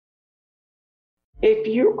If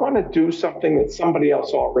you're going to do something that somebody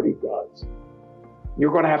else already does,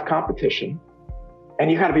 you're going to have competition,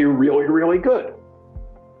 and you got to be really, really good.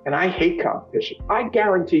 And I hate competition. I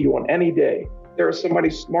guarantee you on any day, there is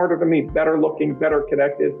somebody smarter than me, better looking, better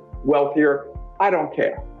connected, wealthier. I don't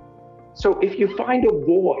care. So if you find a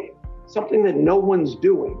void, something that no one's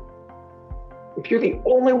doing, if you're the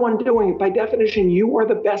only one doing it, by definition, you are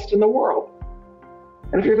the best in the world.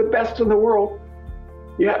 And if you're the best in the world,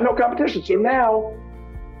 you have no competition. So now,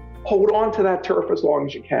 hold on to that turf as long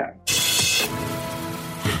as you can.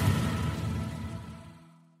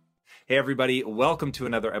 Hey, everybody. Welcome to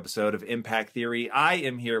another episode of Impact Theory. I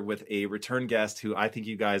am here with a return guest who I think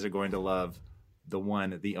you guys are going to love, the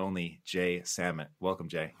one, the only, Jay Samit. Welcome,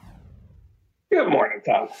 Jay. Good morning,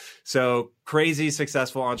 Tom. So, crazy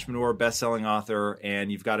successful entrepreneur, best-selling author,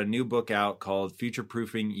 and you've got a new book out called Future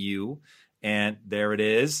Proofing You. And there it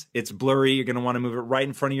is. It's blurry. You're going to want to move it right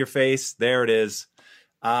in front of your face. There it is.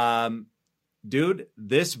 Dude,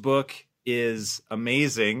 this book is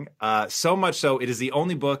amazing. So much so, it is the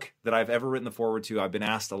only book that I've ever written the foreword to. I've been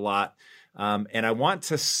asked a lot. And I want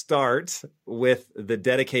to start with the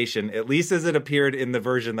dedication, at least as it appeared in the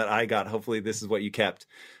version that I got. Hopefully this is what you kept.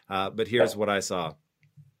 But here's what I saw.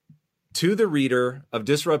 To the reader of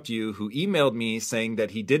Disrupt You who emailed me saying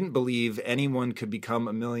that he didn't believe anyone could become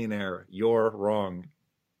a millionaire, you're wrong.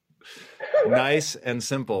 Nice and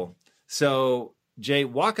simple. So, Jay,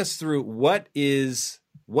 walk us through what is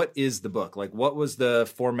the book? Like, what was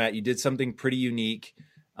the format? You did something pretty unique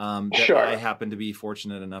that Sure. I happened to be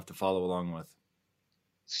fortunate enough to follow along with.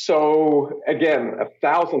 So again,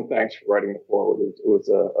 1,000 thanks for writing the foreword. It was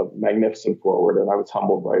a magnificent foreword, and I was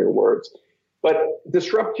humbled by your words. But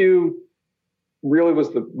Disrupt You really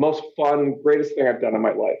was the most fun, greatest thing I've done in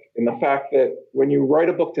my life. And the fact that when you write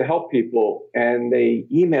a book to help people and they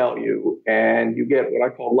email you and you get what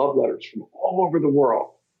I call love letters from all over the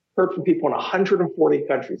world, heard from people in 140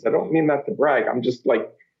 countries. I don't mean that to brag. I'm just like,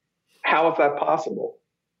 how is that possible?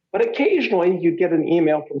 But occasionally you get an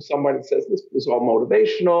email from somebody that says, this was all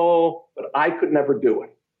motivational, but I could never do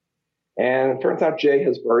it. And it turns out Jay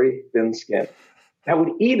has very thin skin. That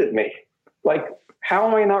would eat at me. Like, how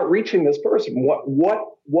am I not reaching this person?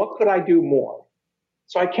 What could I do more?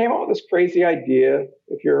 So I came up with this crazy idea.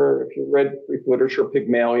 If you read Greek literature,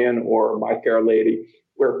 Pygmalion or My Fair Lady,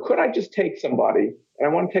 where could I just take somebody, and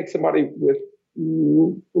I want to take somebody with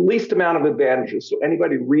the least amount of advantages. So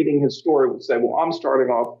anybody reading his story would say, well, I'm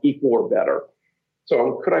starting off equal or better.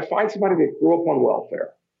 So could I find somebody that grew up on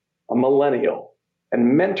welfare, a millennial,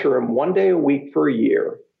 and mentor him one day a week for a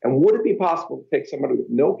year? And would it be possible to take somebody with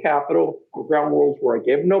no capital, with ground rules where I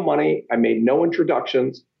gave him no money, I made no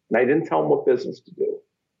introductions, and I didn't tell him what business to do?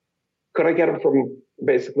 Could I get him from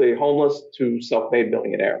basically homeless to self-made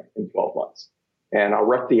millionaire in 12 months? And I'll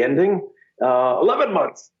rep the ending, 11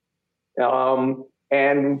 months.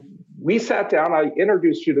 And we sat down, I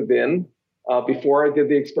introduced you to Vin before I did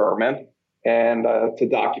the experiment and to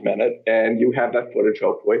document it. And you have that footage,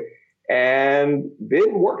 hopefully. And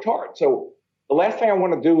Vin worked hard. So the last thing I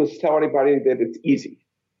want to do is tell anybody that it's easy,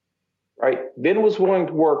 right? Vin was willing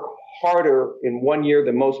to work harder in 1 year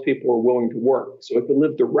than most people are willing to work. So he could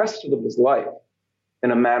live the rest of his life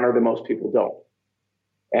in a manner that most people don't.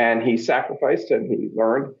 And he sacrificed and he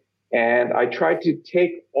learned. And I tried to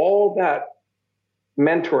take all that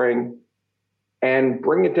mentoring and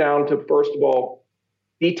bring it down to, first of all,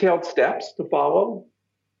 detailed steps to follow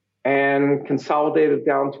and consolidate it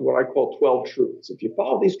down to what I call 12 truths. If you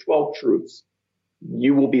follow these 12 truths,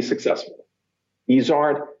 you will be successful. These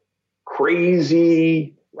aren't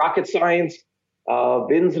crazy rocket science.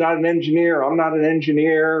 Vin's not an engineer. I'm not an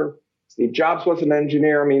engineer. Steve Jobs was an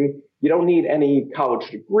engineer. I mean, you don't need any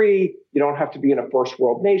college degree. You don't have to be in a first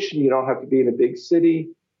world nation. You don't have to be in a big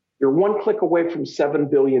city. You're one click away from 7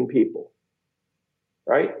 billion people,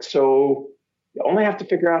 right? So you only have to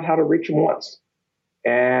figure out how to reach them once.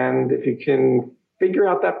 And if you can figure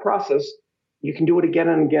out that process, you can do it again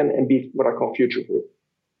and again and be what I call future-proof.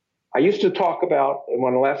 I used to talk about, and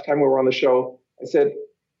when the last time we were on the show, I said,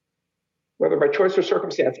 whether by choice or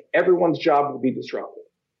circumstance, everyone's job will be disrupted.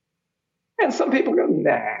 And some people go,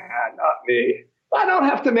 nah, not me. I don't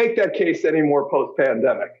have to make that case anymore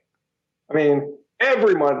post-pandemic. I mean,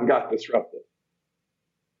 everyone got disrupted.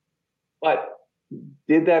 But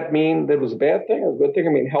did that mean that it was a bad thing or a good thing?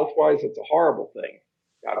 I mean, health-wise, it's a horrible thing.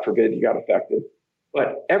 God forbid you got affected.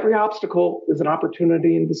 But every obstacle is an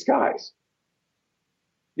opportunity in disguise.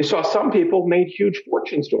 You saw some people made huge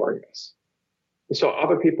fortunes during this. You saw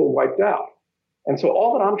other people wiped out. And so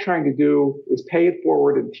all that I'm trying to do is pay it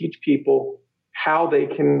forward and teach people how they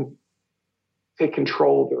can take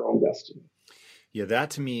control of their own destiny. Yeah, that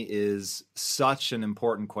to me is such an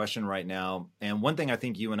important question right now. And one thing I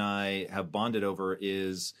think you and I have bonded over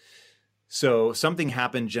is, so something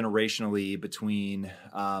happened generationally between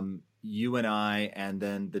you and I, and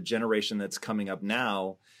then the generation that's coming up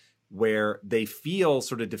now, where they feel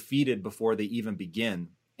sort of defeated before they even begin.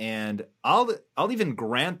 And I'll even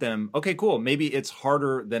grant them, okay, cool, maybe it's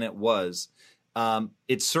harder than it was.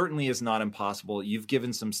 It certainly is not impossible. You've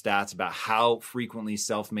given some stats about how frequently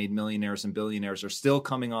self-made millionaires and billionaires are still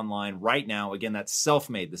coming online right now. Again, that's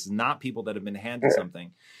self-made. This is not people that have been handed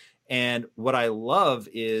something. And what I love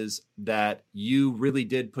is that you really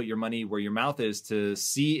did put your money where your mouth is to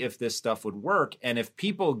see if this stuff would work. And if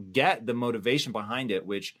people get the motivation behind it,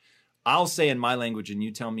 which I'll say in my language, and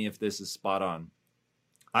you tell me if this is spot on.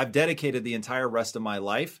 I've dedicated the entire rest of my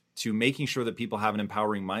life to making sure that people have an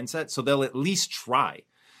empowering mindset, so they'll at least try.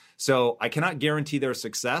 So I cannot guarantee their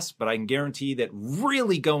success, but I can guarantee that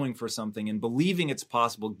really going for something and believing it's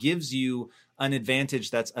possible gives you an advantage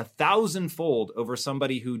that's 1,000-fold over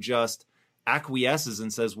somebody who just acquiesces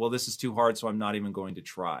and says, well, this is too hard, so I'm not even going to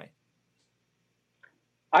try.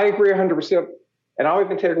 I agree 100%. And I'll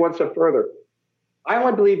even take it one step further. I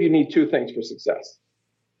only believe you need two things for success: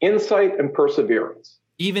 insight and perseverance.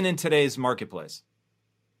 Even in today's marketplace?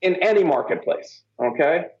 In any marketplace,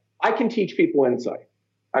 okay? I can teach people insight.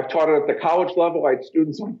 I've taught it at the college level. I had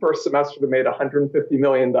students on first semester that made $150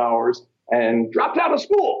 million and dropped out of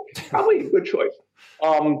school. Probably a good choice.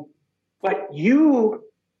 But you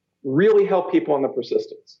really help people on the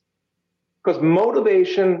persistence. Because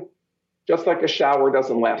motivation, just like a shower,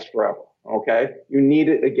 doesn't last forever, okay? You need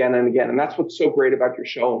it again and again. And that's what's so great about your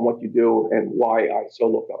show and what you do and why I so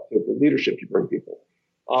look up to the leadership you bring people.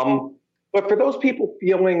 But for those people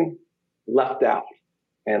feeling left out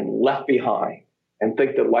and left behind and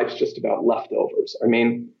think that life's just about leftovers, I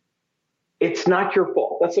mean, it's not your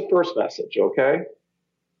fault. That's the first message, okay?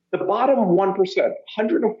 The bottom 1%,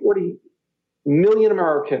 140 million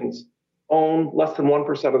Americans own less than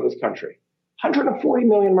 1% of this country. 140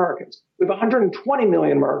 million Americans. We have 120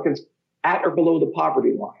 million Americans at or below the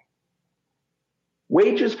poverty line.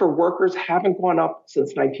 Wages for workers haven't gone up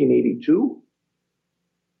since 1982.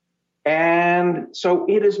 And so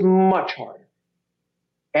it is much harder.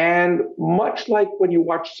 And much like when you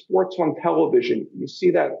watch sports on television, you see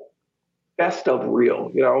that best of reel,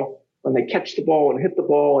 you know, when they catch the ball and hit the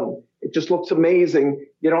ball and it just looks amazing.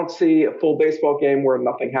 You don't see a full baseball game where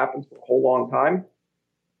nothing happens for a whole long time.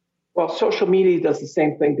 Well, social media does the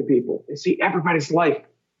same thing to people. They see everybody's life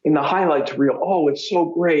in the highlights reel. Oh, it's so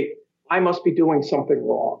great. I must be doing something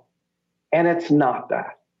wrong. And it's not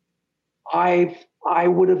that. I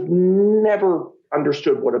would have never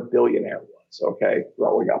understood what a billionaire was, okay,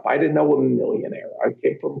 growing up. I didn't know a millionaire. I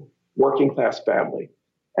came from working class family.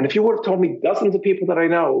 And if you would have told me dozens of people that I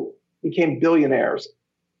know became billionaires,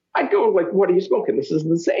 I'd go like, what are you smoking? This is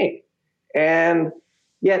insane. And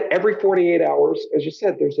yet every 48 hours, as you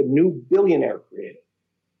said, there's a new billionaire created.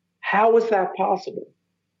 How is that possible?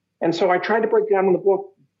 And so I tried to break down in the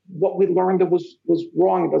book what we learned that was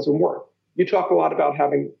wrong and doesn't work. You talk a lot about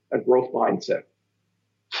having a growth mindset.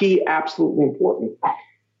 Key, absolutely important.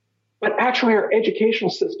 But actually, our educational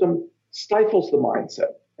system stifles the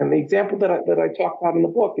mindset. And the example that I talk about in the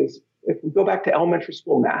book is if we go back to elementary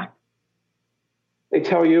school math, they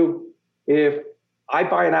tell you if I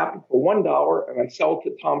buy an apple for $1 and I sell it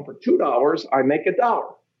to Tom for $2, I make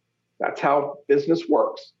 $1. That's how business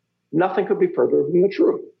works. Nothing could be further from the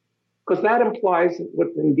truth. Because that implies what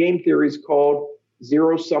in game theory is called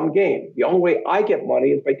zero-sum game. The only way I get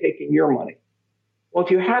money is by taking your money. Well,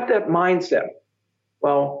 if you have that mindset,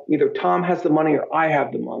 well, either Tom has the money or I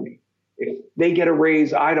have the money. If they get a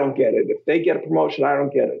raise, I don't get it. If they get a promotion, I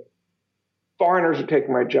don't get it. Foreigners are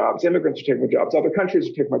taking my jobs. Immigrants are taking my jobs. Other countries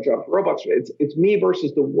are taking my jobs. Robots. It's me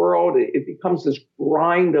versus the world. It becomes this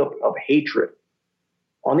grind of hatred.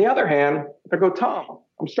 On the other hand, if I go, Tom,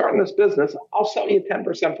 I'm starting this business. I'll sell you 10%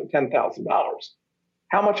 for $10,000.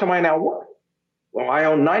 How much am I now worth? Well, I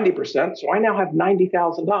own 90%, so I now have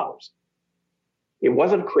 $90,000. It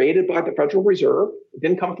wasn't created by the Federal Reserve. It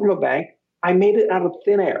didn't come from a bank. I made it out of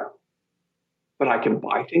thin air. But I can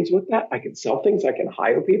buy things with that. I can sell things. I can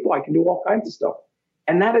hire people. I can do all kinds of stuff.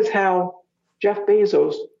 And that is how Jeff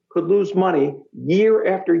Bezos could lose money year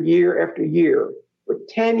after year after year for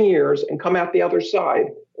 10 years and come out the other side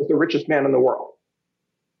as the richest man in the world.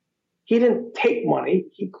 He didn't take money.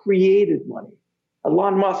 He created money.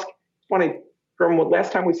 Elon Musk, it's funny, from the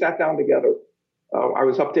last time we sat down together, I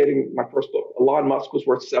was updating my first book. Elon Musk was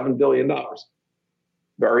worth $7 billion.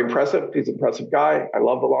 Very impressive. He's an impressive guy. I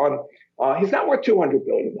love Elon. He's not worth $200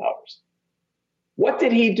 billion. What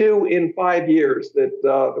did he do in 5 years that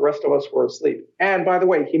the rest of us were asleep? And by the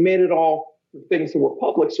way, he made it all things that were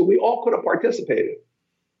public, so we all could have participated.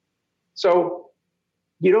 So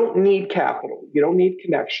you don't need capital. You don't need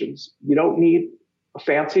connections. You don't need a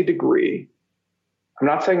fancy degree. I'm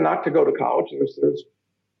not saying not to go to college. There's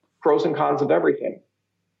pros and cons of everything.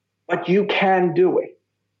 But you can do it.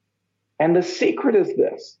 And the secret is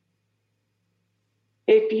this.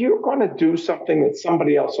 If you're going to do something that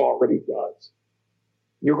somebody else already does,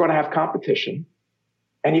 you're going to have competition,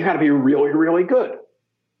 and you got to be really, really good.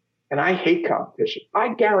 And I hate competition.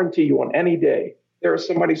 I guarantee you on any day, there is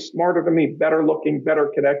somebody smarter than me, better looking,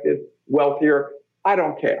 better connected, wealthier. I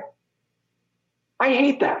don't care. I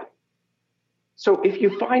hate that. So if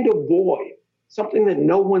you find a void, something that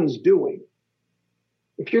no one's doing,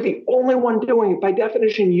 if you're the only one doing it, by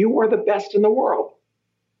definition, you are the best in the world.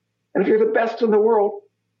 And if you're the best in the world,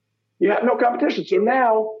 you have no competition. So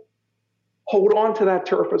now, hold on to that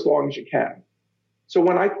turf as long as you can. So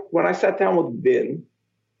when I sat down with Vin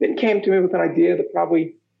came to me with an idea that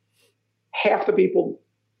probably half the people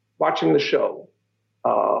watching the show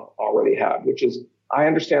already had, which is, I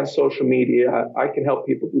understand social media. I can help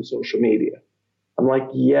people do social media. I'm like,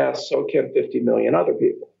 yes, so can 50 million other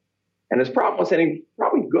people. And his problem was, and he's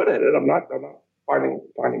probably good at it. I'm not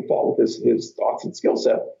finding fault with his thoughts and skill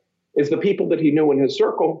set, is the people that he knew in his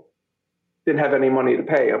circle didn't have any money to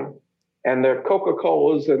pay him. And the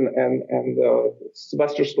Coca-Colas and the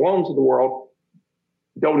Sylvester Stallones of the world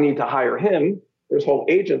don't need to hire him. There's whole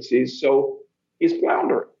agencies. So he's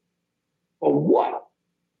floundering. But what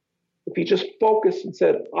if he just focused and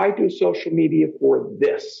said, I do social media for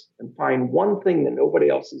this, and find one thing that nobody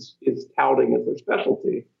else is touting as their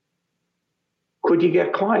specialty? Could you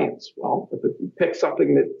get clients? Well, if you pick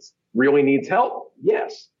something that really needs help,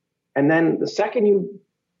 yes. And then the second you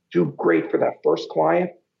do great for that first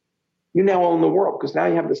client, you now own the world, because now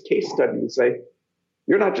you have this case study to say,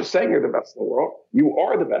 you're not just saying you're the best in the world, you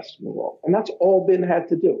are the best in the world. And that's all Vin had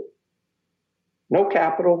to do. No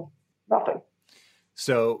capital, nothing.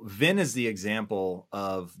 So Vin is the example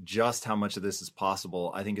of just how much of this is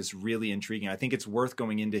possible. I think it's really intriguing. I think it's worth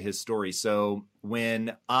going into his story. So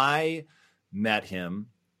when I met him,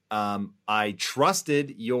 I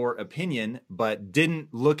trusted your opinion, but didn't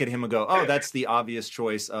look at him and go, oh, that's the obvious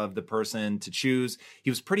choice of the person to choose. He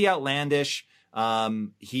was pretty outlandish.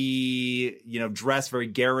 He, dressed very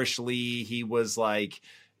garishly. He was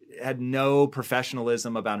had no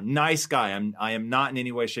professionalism about him. Nice guy. I am not in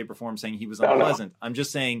any way, shape, or form saying he was unpleasant. I'm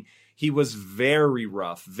just saying he was very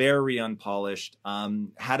rough, very unpolished,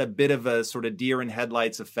 had a bit of a sort of deer in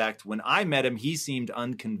headlights effect. When I met him, he seemed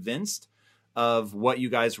unconvinced of what you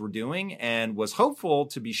guys were doing and was hopeful,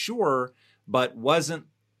 to be sure, but wasn't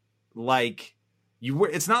like you were.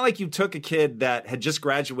 It's not like you took a kid that had just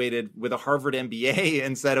graduated with a Harvard MBA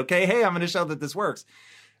and said, okay, hey, I'm going to show that this works.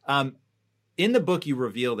 In the book, you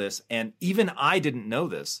reveal this, and even I didn't know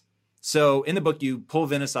this. So in the book, you pull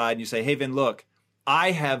Vin aside and you say, hey, Vin, look,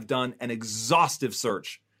 I have done an exhaustive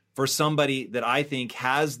search for somebody that I think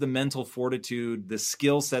has the mental fortitude, the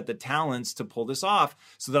skill set, the talents to pull this off,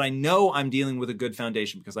 so that I know I'm dealing with a good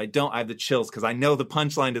foundation, because I have the chills because I know the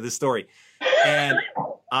punchline to this story. And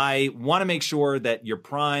I want to make sure that you're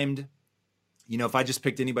primed. If I just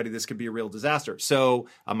picked anybody, this could be a real disaster. So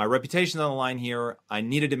my reputation's on the line here. I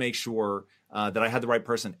needed to make sure that I had the right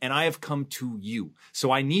person, and I have come to you.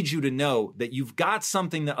 So I need you to know that you've got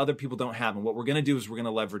something that other people don't have. And what we're going to do is we're going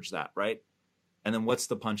to leverage that, right? And then what's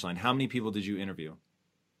the punchline? How many people did you interview?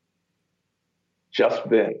 Just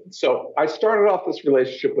Vin. So I started off this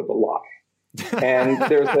relationship with a lie. And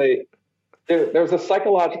there's a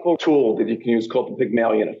psychological tool that you can use called the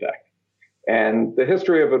Pygmalion effect. And the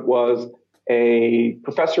history of it was, a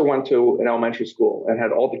professor went to an elementary school and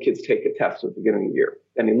had all the kids take a test at the beginning of the year.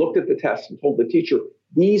 And he looked at the test and told the teacher,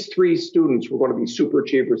 these 3 students were going to be super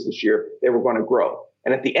achievers this year. They were going to grow.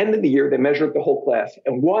 And at the end of the year, they measured the whole class.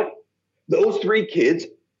 And what? Those 3 kids,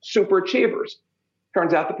 super achievers.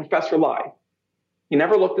 Turns out the professor lied. He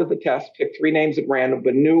never looked at the test, picked 3 names at random,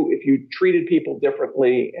 but knew if you treated people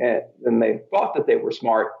differently than they thought that they were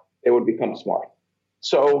smart, they would become smart.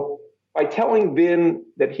 So by telling Vin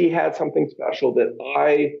that he had something special, that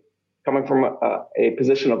I, coming from a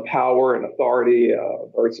position of power and authority, a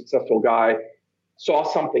very successful guy, saw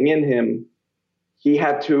something in him, he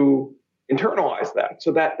had to internalize that.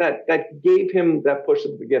 So that gave him that push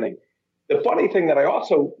at the beginning. The funny thing that I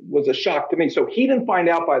also was a shock to me. So he didn't find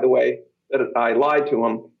out, by the way, that I lied to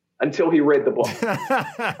him until he read the book.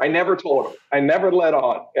 I never told him. I never let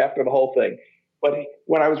on after the whole thing. But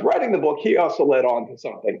when I was writing the book, he also led on to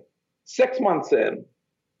something. 6 months in,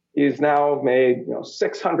 He's now made,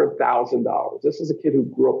 $600,000. This is a kid who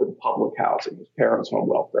grew up in public housing, his parents on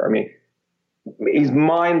welfare. I mean, he's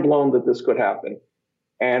mind blown that this could happen.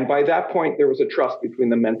 And by that point, there was a trust between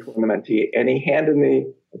the mentor and the mentee. And he handed me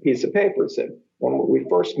a piece of paper and said, when we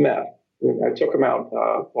first met, I took him out,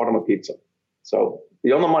 bought him a pizza. So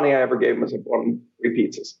the only money I ever gave him was I bought him 3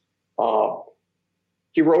 pizzas.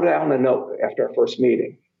 He wrote down a note after our first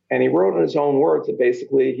meeting. And he wrote in his own words that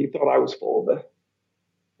basically he thought I was full of it,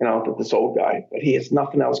 that this old guy, but he has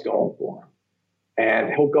nothing else going for him.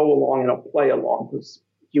 And he'll go along and he'll play along because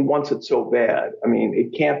he wants it so bad. I mean,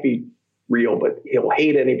 it can't be real, but he'll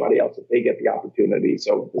hate anybody else if they get the opportunity.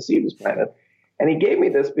 So the seed was planted. And he gave me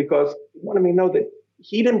this because he wanted me to know that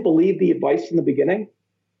he didn't believe the advice in the beginning,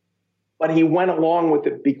 but he went along with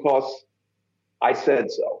it because I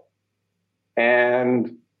said so.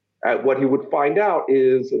 And what he would find out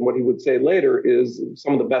is, and what he would say later, is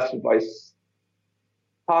some of the best advice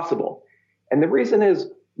possible. And the reason is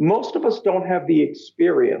most of us don't have the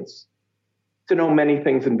experience to know many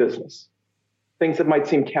things in business, things that might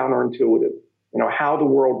seem counterintuitive, how the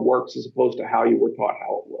world works as opposed to how you were taught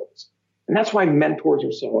how it works. And that's why mentors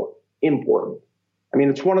are so important. I mean,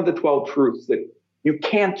 it's one of the 12 truths that you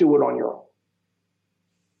can't do it on your own.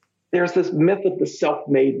 There's this myth of the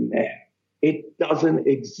self-made man. It doesn't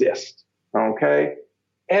exist, okay?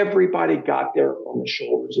 Everybody got there on the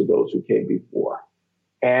shoulders of those who came before.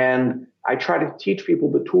 And I try to teach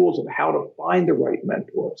people the tools of how to find the right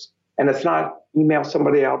mentors. And it's not email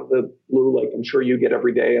somebody out of the blue like I'm sure you get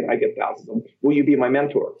every day and I get thousands of them. Will you be my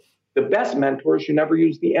mentor? The best mentors, you never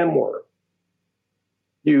use the M word.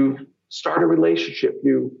 You start a relationship.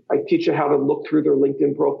 I teach you how to look through their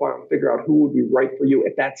LinkedIn profile and figure out who would be right for you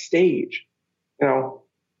at that stage.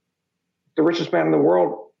 The richest man in the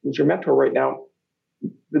world is your mentor right now.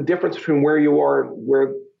 The difference between where you are and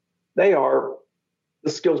where they are, the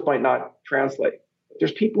skills might not translate. But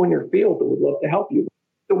there's people in your field that would love to help you.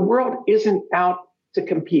 The world isn't out to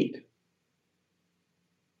compete.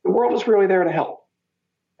 The world is really there to help.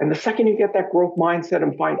 And the second you get that growth mindset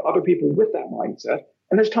and find other people with that mindset,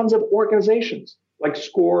 and there's tons of organizations like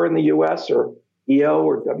SCORE in the US or EO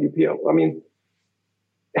or WPO. I mean,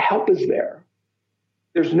 the help is there.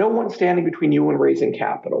 There's no one standing between you and raising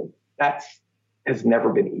capital. That has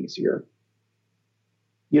never been easier.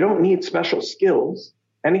 You don't need special skills.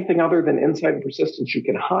 Anything other than insight and persistence you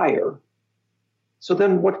can hire. So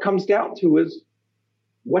then what comes down to is,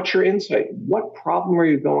 what's your insight? What problem are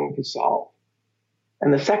you going to solve?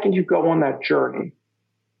 And the second you go on that journey,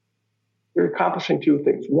 you're accomplishing 2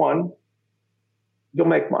 things. 1, you'll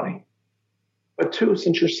make money. But 2,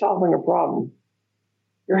 since you're solving a problem,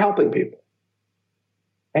 you're helping people.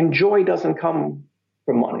 And joy doesn't come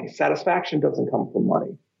from money. Satisfaction doesn't come from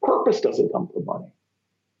money. Purpose doesn't come from money.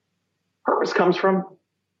 Purpose comes from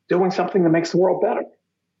doing something that makes the world better.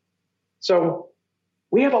 So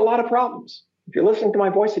we have a lot of problems. If you're listening to my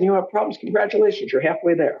voice and you have problems, congratulations, you're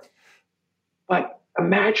halfway there. But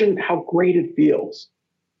imagine how great it feels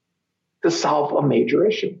to solve a major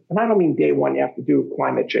issue. And I don't mean day one you have to do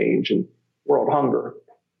climate change and world hunger.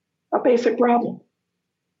 A basic problem.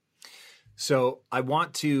 So I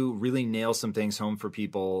want to really nail some things home for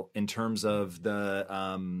people in terms of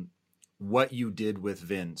the what you did with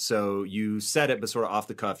Vin. So you said it, but sort of off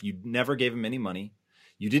the cuff. You never gave him any money.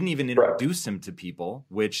 You didn't even introduce him to people,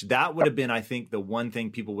 which that would have been, I think, the one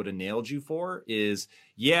thing people would have nailed you for is,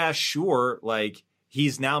 yeah, sure, like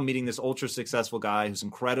he's now meeting this ultra successful guy who's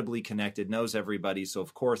incredibly connected, knows everybody. So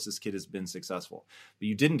of course this kid has been successful, but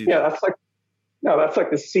you didn't do that. Yeah, that's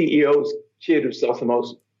like the CEO's kid who sells the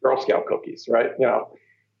most Girl Scout cookies, right?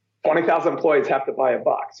 20,000 employees have to buy a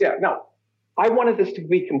box. Yeah, no, I wanted this to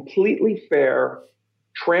be completely fair,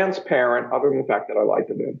 transparent, other than the fact that I liked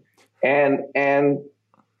him, and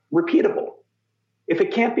repeatable. If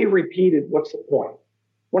it can't be repeated, what's the point?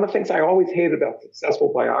 One of the things I always hated about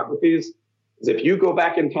successful biographies is if you go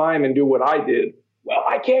back in time and do what I did, well,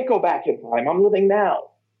 I can't go back in time. I'm living now.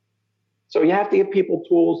 So you have to give people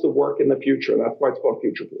tools to work in the future. That's why it's called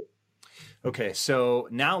future-proof. Okay, so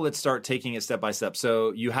now let's start taking it step by step.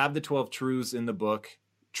 So you have the 12 truths in the book.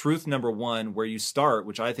 Truth number 1, where you start,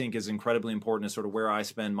 which I think is incredibly important, is sort of where I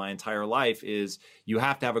spend my entire life, is you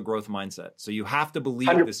have to have a growth mindset. So you have to believe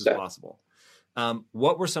 100%. This is possible.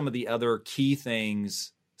 What were some of the other key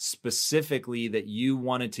things specifically that you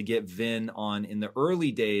wanted to get Vin on in the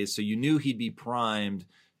early days so you knew he'd be primed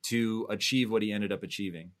to achieve what he ended up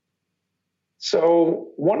achieving? So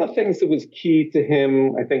one of the things that was key to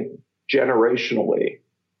him, I think, generationally,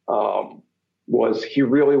 was he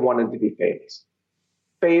really wanted to be famous.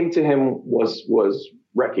 Fame to him was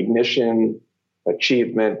recognition,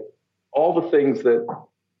 achievement, all the things that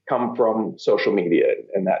come from social media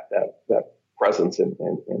and that presence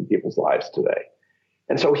in people's lives today.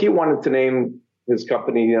 And so he wanted to name his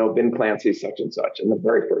company, Vin Clancy such and such. And the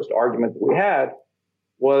very first argument that we had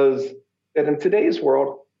was that in today's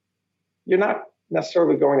world, you're not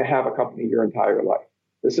necessarily going to have a company your entire life.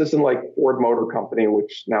 This isn't like Ford Motor Company,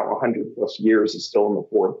 which now 100 plus years is still in the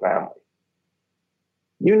Ford family.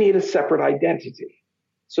 You need a separate identity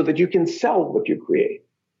so that you can sell what you create,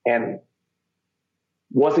 and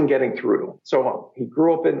wasn't getting through to him. So he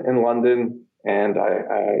grew up in London, and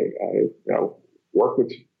I worked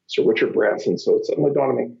with Sir Richard Branson. So it suddenly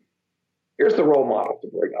dawned on me, here's the role model to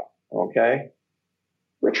bring up, okay?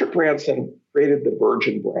 Richard Branson created the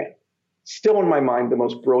Virgin brand. Still in my mind, the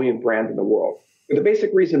most brilliant brand in the world. For the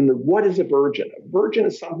basic reason that what is a virgin? A virgin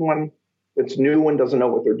is someone that's new and doesn't know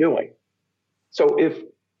what they're doing. So if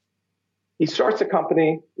he starts a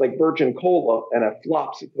company like Virgin Cola and it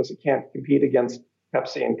flops because it can't compete against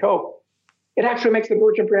Pepsi and Coke, it actually makes the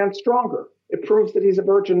Virgin brand stronger. It proves that he's a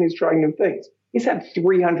virgin and he's trying new things. He's had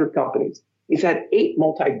 300 companies. He's had 8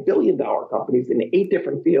 multi-billion-dollar companies in 8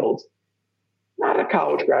 different fields. Not a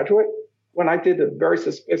college graduate. When I did a very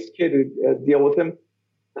sophisticated deal with him,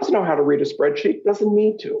 doesn't know how to read a spreadsheet, doesn't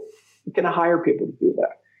need to. You can hire people to do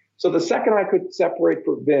that. So the second I could separate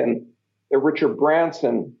for Vin that Richard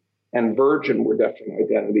Branson and Virgin were different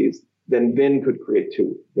identities, then Vin could create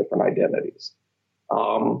 2 different identities.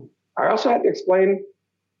 I also had to explain,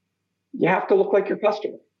 you have to look like your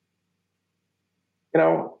customer.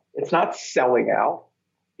 It's not selling out,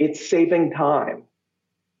 it's saving time.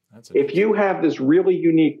 If you have this really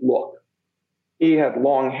unique look, he had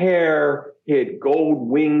long hair, he had gold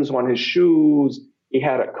wings on his shoes, he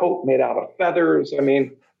had a coat made out of feathers. I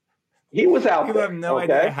mean, he was out there. You have no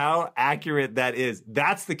idea how accurate that is.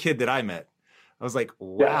 That's the kid that I met. I was like,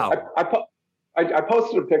 wow. Yeah, I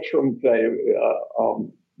posted a picture of him today,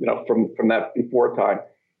 from that before time,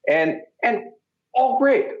 and all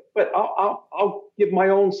great. But I'll give my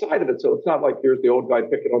own side of it, so it's not like there's the old guy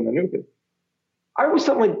picking on the new kid. I was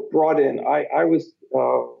suddenly brought in. I was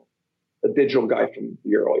a digital guy from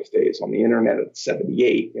the earliest days on the internet at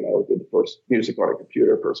 78. Did the first music on a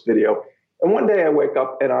computer, first video. And one day I wake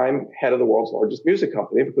up and I'm head of the world's largest music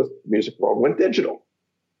company because the music world went digital.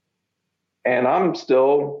 And I'm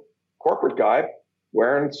still corporate guy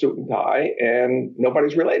wearing suit and tie, and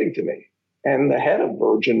nobody's relating to me. And the head of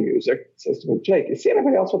Virgin Music says to me, Jake, you see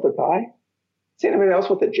anybody else with a tie? See anybody else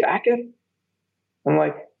with a jacket? I'm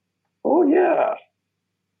like, oh yeah,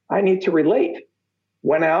 I need to relate.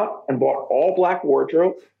 Went out and bought all black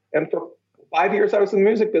wardrobe. And for 5 years I was in the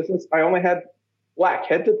music business, I only had black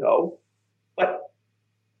head to toe. But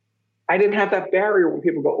I didn't have that barrier when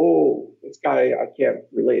people go, oh, this guy, I can't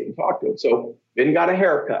relate and talk to him. So Vin got a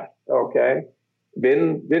haircut, okay?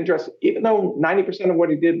 Vin dressed, even though 90% of what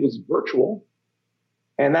he did was virtual.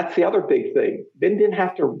 And that's the other big thing. Vin didn't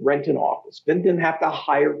have to rent an office. Vin didn't have to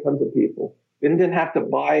hire tons of people. Vin didn't have to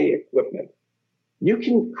buy equipment. You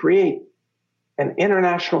can create an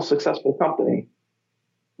international successful company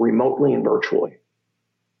remotely and virtually.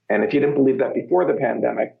 And if you didn't believe that before the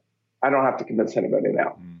pandemic, I don't have to convince anybody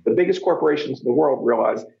now. The biggest corporations in the world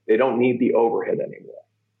realize they don't need the overhead anymore.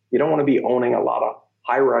 You don't want to be owning a lot of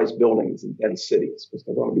high-rise buildings in dense cities because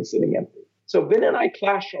they're going to be sitting empty. So Vin and I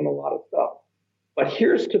clashed on a lot of stuff. But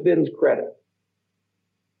here's to Vin's credit.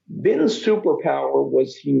 Vin's superpower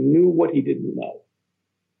was he knew what he didn't know.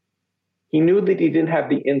 He knew that he didn't have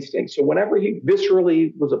the instinct. So whenever he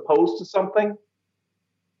viscerally was opposed to something,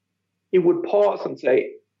 he would pause and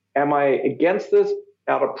say, am I against this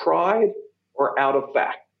out of pride or out of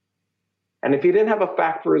fact? And if he didn't have a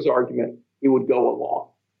fact for his argument, he would go along.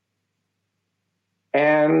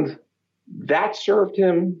 And that served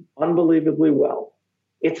him unbelievably well.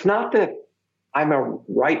 It's not that I'm a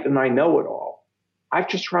right and I know it all. I've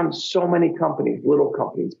just run so many companies, little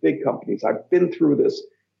companies, big companies. I've been through this,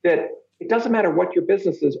 that it doesn't matter what your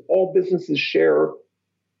business is. All businesses share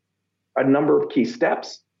a number of key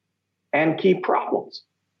steps and key problems.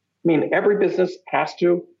 I mean, every business has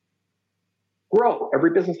to grow.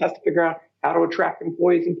 Every business has to figure out how to attract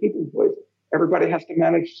employees and keep employees. Everybody has to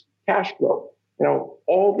manage cash flow.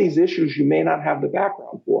 All these issues you may not have the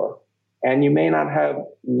background for, and you may not have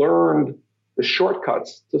learned the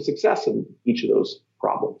shortcuts to success in each of those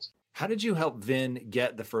problems. How did you help Vin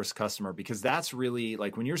get the first customer? Because that's really,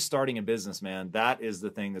 like, when you're starting a business, man, that is the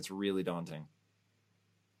thing that's really daunting.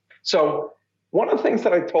 So one of the things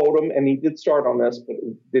that I told him, and he did start on this, but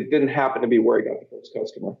it didn't happen to be where he got the first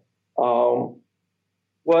customer,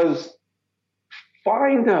 was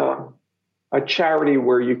find a charity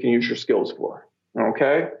where you can use your skills for,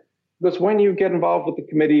 okay? Because when you get involved with the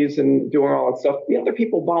committees and doing all that stuff, the other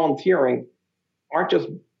people volunteering aren't just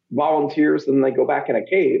volunteers and they go back in a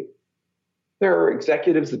cave. They're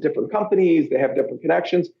executives at different companies. They have different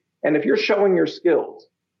connections. And if you're showing your skills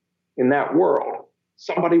in that world,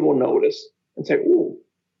 somebody will notice and say, ooh,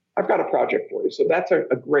 I've got a project for you. So that's a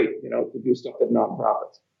great, to do stuff at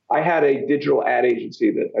nonprofits. I had a digital ad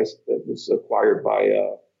agency that was acquired by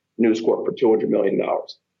News Corp for $200 million.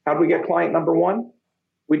 How did we get client number one?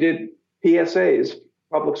 We did PSAs,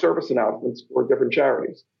 public service announcements for different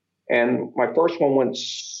charities. And my first one went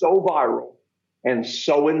so viral and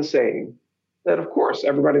so insane that, of course,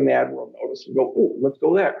 everybody in the ad world noticed and go, oh, let's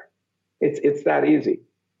go there. It's that easy.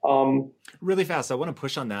 Really fast, I want to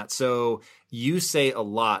push on that. So you say a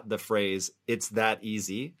lot the phrase, it's that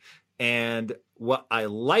easy. And what I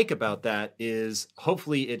like about that is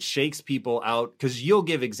hopefully it shakes people out, because you'll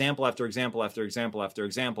give example after example after example after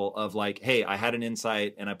example of like, hey, I had an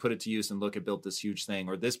insight and I put it to use and look, it built this huge thing.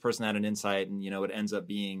 Or this person had an insight and, it ends up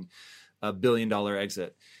being a $1 billion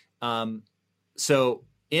exit. So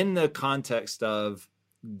in the context of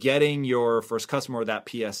getting your first customer or that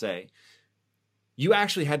PSA, you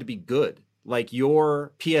actually had to be good. Like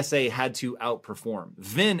your PSA had to outperform.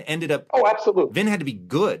 Vin ended up. Oh, absolutely. Vin had to be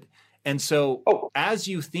good. And so as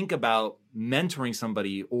you think about mentoring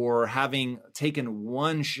somebody or having taken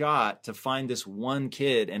one shot to find this one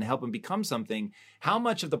kid and help him become something, how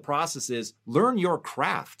much of the process is learn your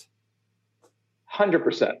craft?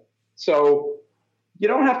 100%. So you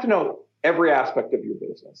don't have to know every aspect of your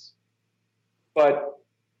business,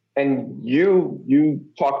 and you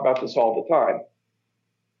talk about this all the time.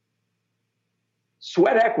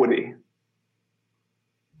 Sweat equity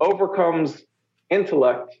overcomes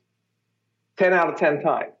intellect 10 out of 10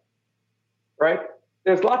 times, right?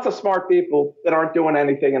 There's lots of smart people that aren't doing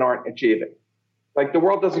anything and aren't achieving. Like the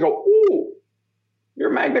world doesn't go, ooh,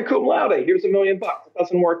 you're magna cum laude, here's $1 million. It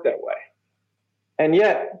doesn't work that way. And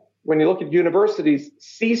yet, when you look at universities,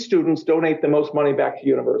 C students donate the most money back to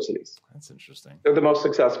universities. That's interesting. They're the most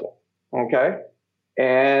successful, okay?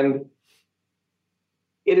 And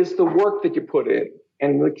it is the work that you put in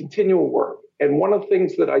and the continual work. And one of the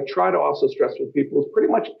things that I try to also stress with people is pretty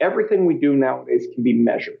much everything we do nowadays can be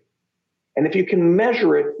measured. And if you can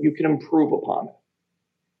measure it, you can improve upon it.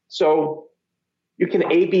 So you can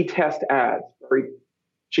A/B test ads very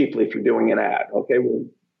cheaply if you're doing an ad. Okay, we'll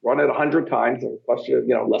run it 100 times and it'll cost you,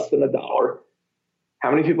 less than $1.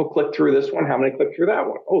 How many people click through this one? How many click through that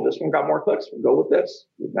one? Oh, this one got more clicks. We'll go with this.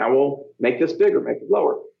 Now we'll make this bigger, make it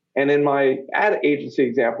lower. And in my ad agency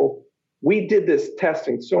example, we did this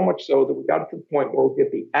testing so much so that we got to the point where we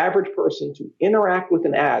get the average person to interact with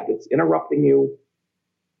an ad that's interrupting you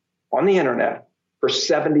on the internet for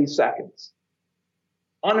 70 seconds.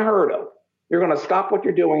 Unheard of. You're going to stop what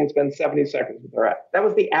you're doing and spend 70 seconds with their ad. That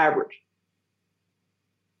was the average.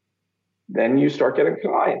 Then you start getting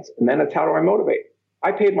clients. And then it's how do I motivate?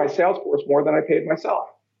 I paid my sales force more than I paid myself.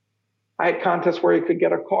 I had contests where you could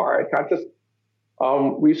get a car. I had contests.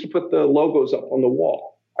 We used to put the logos up on the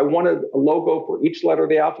wall. I wanted a logo for each letter of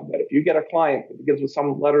the alphabet. If you get a client that begins with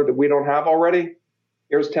some letter that we don't have already,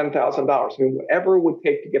 here's $10,000. I mean, whatever it would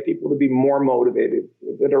take to get people to be more motivated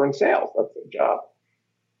that are in sales, that's their job.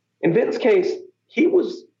 In Vin's case, he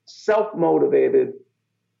was self-motivated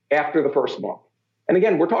after the first month. And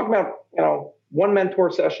again, we're talking about, one mentor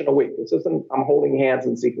session a week. This isn't, I'm holding hands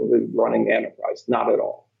and secretly running the enterprise. Not at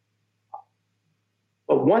all.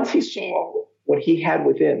 But once he saw what he had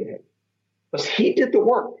within him, because he did the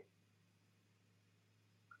work,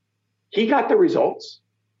 he got the results.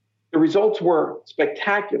 The results were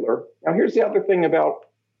spectacular. Now, here's the other thing about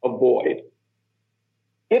avoid.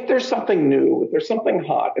 If there's something new, if there's something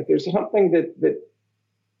hot, if there's something that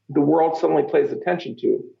the world suddenly pays attention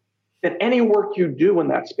to, then any work you do in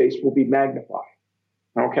that space will be magnified.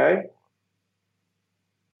 Okay?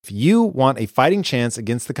 If you want a fighting chance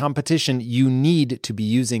against the competition, you need to be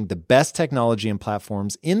using the best technology and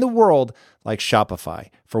platforms in the world like Shopify.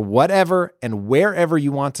 For whatever and wherever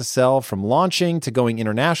you want to sell, from launching to going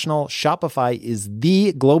international, Shopify is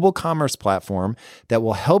the global commerce platform that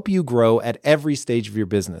will help you grow at every stage of your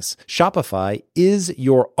business. Shopify is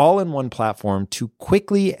your all-in-one platform to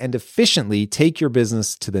quickly and efficiently take your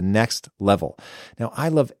business to the next level. Now, I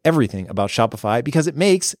love everything about Shopify because it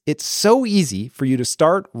makes it so easy for you to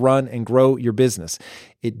start, run, and grow your business.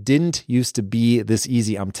 It didn't used to be this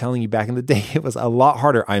easy. I'm telling you, back in the day, it was a lot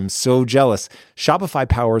harder. I'm so jealous. Shopify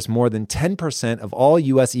powers more than 10% of all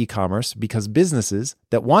U.S. e-commerce because businesses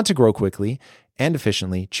that want to grow quickly and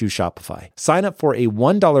efficiently, choose Shopify. Sign up for a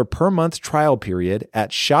 $1 per month trial period at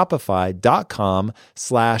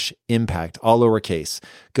shopify.com/impact, all lowercase.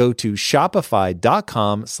 Go to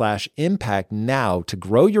shopify.com/impact now to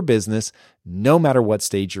grow your business no matter what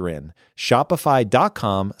stage you're in.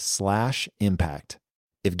 Shopify.com/impact.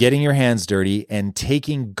 If getting your hands dirty and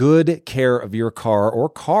taking good care of your car or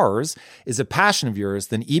cars is a passion of yours,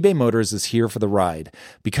 then eBay Motors is here for the ride.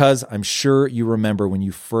 Because I'm sure you remember when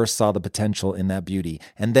you first saw the potential in that beauty.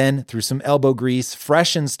 And then through some elbow grease,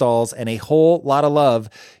 fresh installs, and a whole lot of love,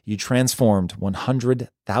 you transformed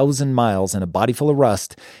 100,000 miles and a body full of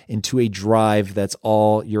rust into a drive that's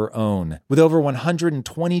all your own. With over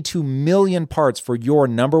 122 million parts for your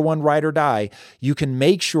number one ride or die, you can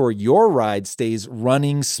make sure your ride stays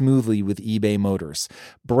running smoothly with eBay Motors.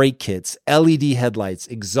 Brake kits, LED headlights,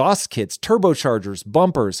 exhaust kits, turbochargers,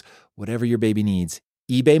 bumpers, whatever your baby needs,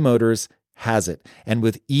 eBay Motors has it. And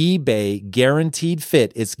with eBay Guaranteed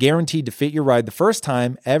Fit, it's guaranteed to fit your ride the first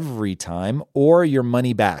time, every time, or your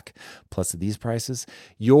money back. Plus, at these prices,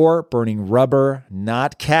 you're burning rubber,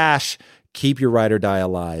 not cash. Keep your ride or die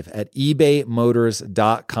alive at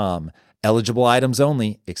ebaymotors.com. Eligible items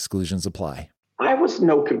only. Exclusions apply. I was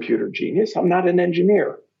no computer genius. I'm not an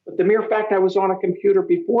engineer. But the mere fact I was on a computer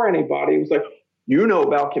before anybody was like, you know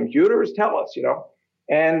about computers? Tell us,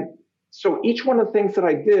 And so each one of the things that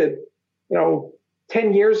I did,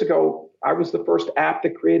 10 years ago, I was the first app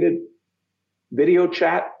that created video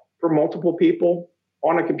chat for multiple people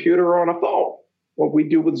on a computer or on a phone. What we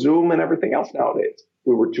do with Zoom and everything else nowadays.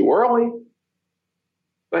 We were too early,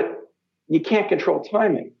 but you can't control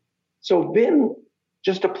timing. So Vin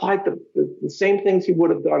just applied the same things he would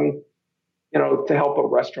have done, to help a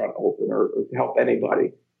restaurant open or to help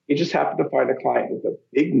anybody. He just happened to find a client with a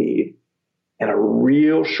big need and a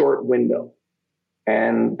real short window.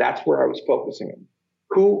 And that's where I was focusing on.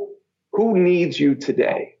 Who needs you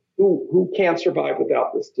today? Who can't survive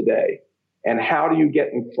without this today? And how do you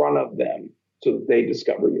get in front of them so that they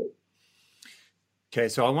discover you? Okay,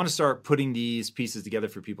 so I want to start putting these pieces together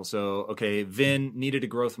for people. So, okay, Vin needed a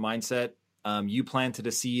growth mindset. You planted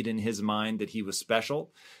a seed in his mind that he was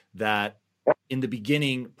special, that in the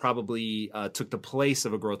beginning probably took the place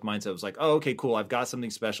of a growth mindset. It was like, oh, okay, cool. I've got something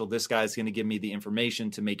special. This guy's going to give me the information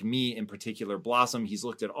to make me in particular blossom. He's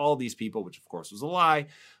looked at all these people, which of course was a lie,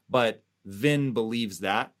 but Vin believes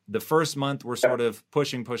that. The first month we're sort of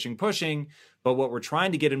pushing. But what we're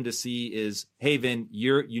trying to get him to see is, hey, Vin,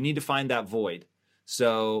 you need to find that void.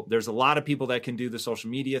 So there's a lot of people that can do the social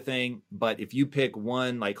media thing, but if you pick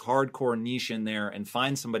one like hardcore niche in there and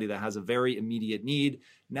find somebody that has a very immediate need,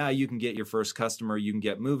 now you can get your first customer, you can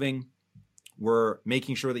get moving. We're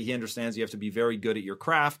making sure that he understands you have to be very good at your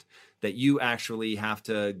craft, that you actually have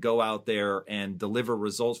to go out there and deliver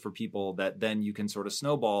results for people that then you can sort of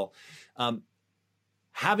snowball.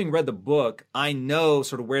 Having read the book, I know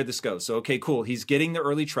sort of where this goes. So, okay, cool. He's getting the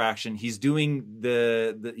early traction. He's doing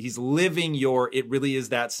he's living your, it really is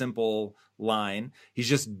that simple line. He's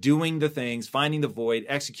just doing the things, finding the void,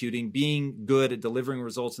 executing, being good at delivering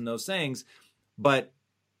results in those things. But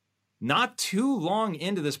not too long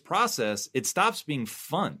into this process, it stops being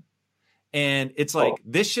fun. And it's like,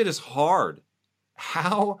 this shit is hard.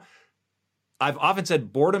 I've often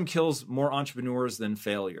said boredom kills more entrepreneurs than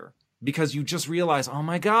failure. Because you just realize, oh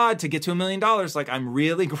my God, to get to $1 million, like I'm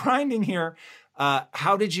really grinding here.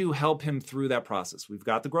 How did you help him through that process? We've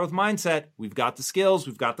got the growth mindset, we've got the skills,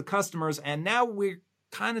 we've got the customers, and now we're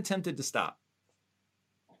kind of tempted to stop.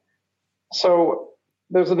 So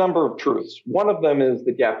there's a number of truths. One of them is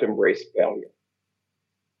that you have to embrace failure.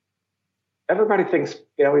 Everybody thinks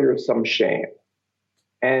failure is some shame.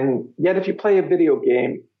 And yet if you play a video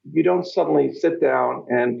game, you don't suddenly sit down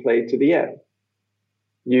and play to the end.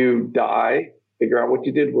 You die, figure out what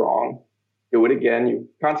you did wrong, do it again. You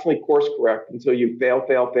constantly course correct until you fail.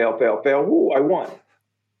 Ooh, I won.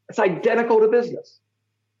 It's identical to business.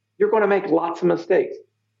 You're going to make lots of mistakes.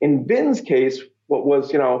 In Vin's case, what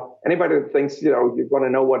was, anybody that thinks, you're going to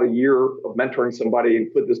know what a year of mentoring somebody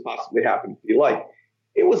and could this possibly happen be like,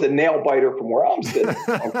 it was a nail biter from where I'm sitting,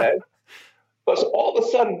 okay? Because all of a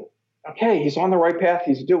sudden, okay, he's on the right path,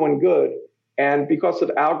 he's doing good. And because of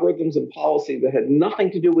algorithms and policy that had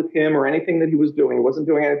nothing to do with him or anything that he was doing, he wasn't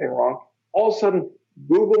doing anything wrong, all of a sudden,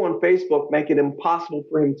 Google and Facebook make it impossible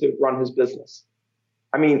for him to run his business.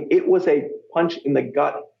 I mean, it was a punch in the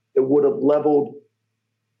gut that would have leveled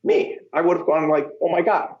me. I would have gone like, oh my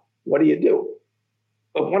God, what do you do?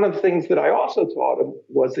 But one of the things that I also taught him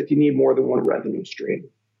was that you need more than one revenue stream.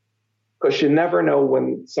 Because you never know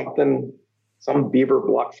when some beaver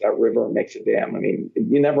blocks that river and makes a dam. I mean,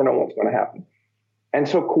 you never know what's going to happen. And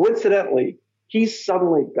so coincidentally, he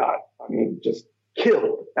suddenly got, just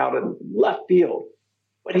killed out in left field.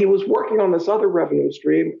 But he was working on this other revenue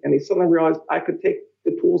stream, and he suddenly realized I could take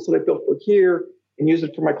the tools that I built for here and use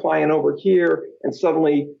it for my client over here, and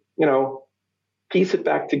suddenly, piece it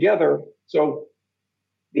back together. So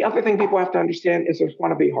the other thing people have to understand is there's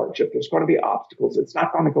going to be hardship. There's going to be obstacles. It's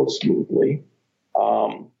not going to go smoothly.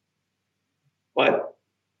 But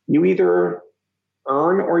you either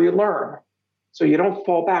earn or you learn. So you don't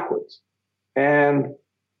fall backwards. And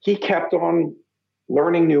he kept on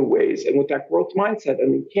learning new ways. And with that growth mindset,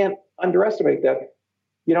 and you can't underestimate that,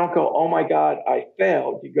 you don't go, oh my God, I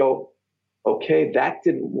failed. You go, okay, that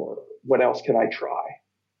didn't work. What else can I try?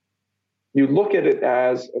 You look at it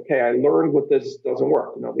as, okay, I learned what this doesn't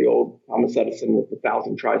work. The old Thomas Edison with the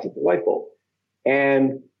 1,000 tries at the light bulb.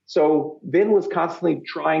 And so Vin was constantly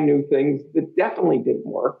trying new things that definitely didn't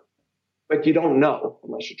work, but you don't know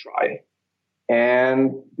unless you try it.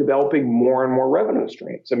 And developing more and more revenue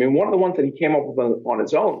streams. I mean, one of the ones that he came up with on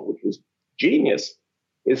his own, which was genius,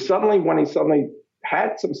 is when he suddenly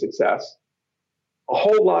had some success, a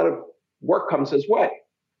whole lot of work comes his way.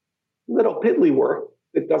 Little piddly work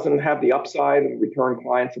that doesn't have the upside and return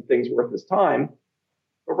clients and things worth his time.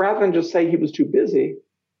 But rather than just say he was too busy,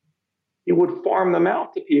 he would farm them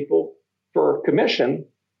out to people for commission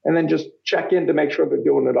and then just check in to make sure they're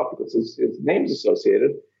doing it up because his name's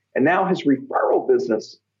associated. And now his referral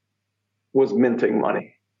business was minting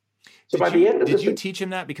money. So did you teach him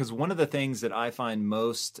that? Because one of the things that I find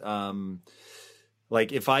most,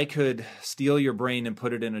 like if I could steal your brain and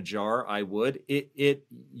put it in a jar, I would.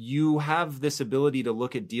 You have this ability to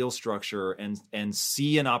look at deal structure and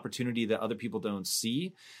see an opportunity that other people don't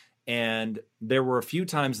see. And there were a few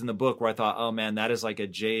times in the book where I thought, oh man, that is like a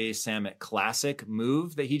Jay Samit classic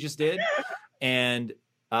move that he just did. And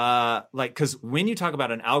because when you talk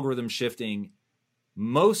about an algorithm shifting,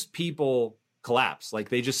 most people collapse. Like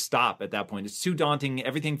they just stop at that point. It's too daunting.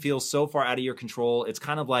 Everything feels so far out of your control. It's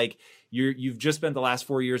kind of like you've just spent the last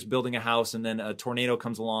 4 years building a house and then a tornado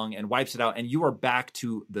comes along and wipes it out. And you are back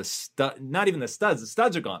to the not even the studs. The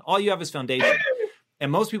studs are gone. All you have is foundation.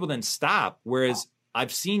 And most people then stop. Whereas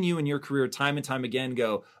I've seen you in your career time and time again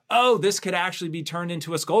go, oh, this could actually be turned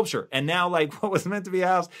into a sculpture. And now like what was meant to be a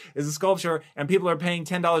house is a sculpture and people are paying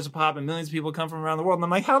 $10 a pop and millions of people come from around the world. And I'm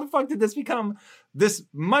like, how the fuck did this become this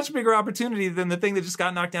much bigger opportunity than the thing that just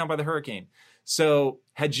got knocked down by the hurricane? So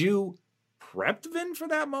had you prepped Vin for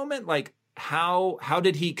that moment? Like how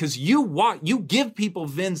did he, cause you give people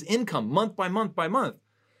Vin's income month by month by month.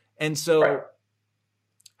 And so right.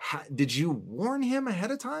 Did you warn him ahead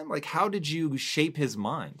of time? Like, how did you shape his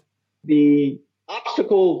mind? The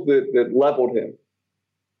obstacle that leveled him,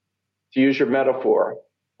 to use your metaphor,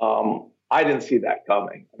 I didn't see that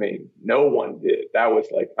coming. I mean, no one did. That was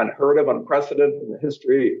like unheard of, unprecedented in the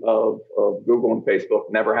history of Google and Facebook.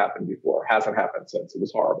 Never happened before. Hasn't happened since. It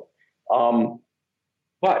was horrible.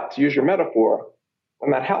 But to use your metaphor, when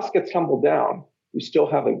that house gets tumbled down, you still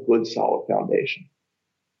have a good, solid foundation.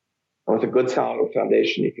 And with a good, solid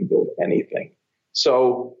foundation, you can build anything.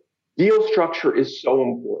 So deal structure is so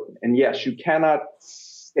important. And yes, you cannot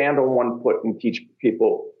stand on one foot and teach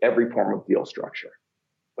people every form of deal structure.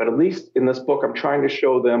 But at least in this book, I'm trying to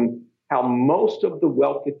show them how most of the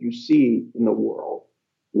wealth that you see in the world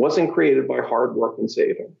wasn't created by hard work and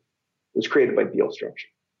saving. It was created by deal structure.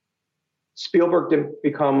 Spielberg didn't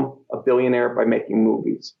become a billionaire by making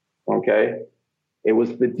movies, okay? It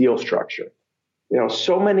was the deal structure.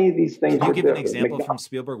 So many of these things. Can you give an example from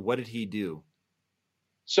Spielberg? What did he do?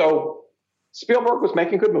 So Spielberg was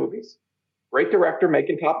making good movies, great director,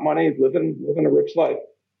 making top money, living a rich life.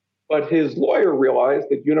 But his lawyer realized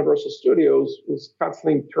that Universal Studios was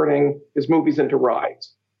constantly turning his movies into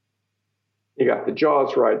rides. You got the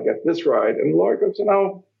Jaws ride, you got this ride. And the lawyer goes,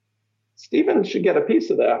 Steven should get a piece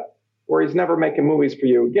of that, or he's never making movies for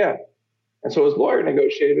you again. And so his lawyer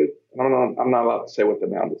negotiated, I'm not allowed to say what the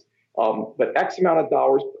amount is, but X amount of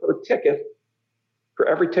dollars per ticket for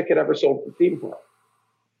every ticket ever sold to the theme park.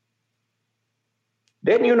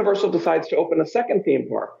 Then Universal decides to open a second theme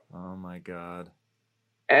park. Oh my God.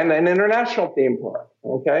 And an international theme park,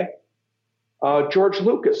 okay? George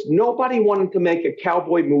Lucas, nobody wanted to make a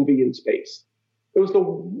cowboy movie in space. It was the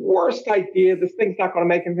worst idea. This thing's not going to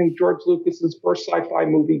make anything. George Lucas's first sci-fi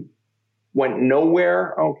movie went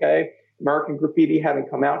nowhere, okay? American Graffiti hadn't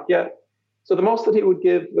come out yet. So the most that he would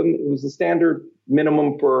give them, it was the standard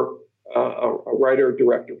minimum for a writer,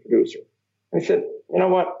 director, producer. And he said, you know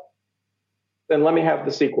what? Then let me have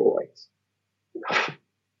the sequel rights.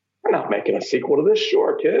 We're not making a sequel to this.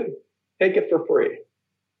 Sure, kid. Take it for free.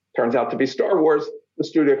 Turns out to be Star Wars. The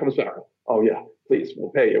studio comes back. Oh, yeah, please,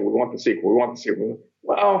 we'll pay you. We want the sequel. We want the sequel.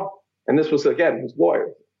 Well, and this was, again, his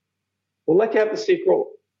lawyer. We'll let you have the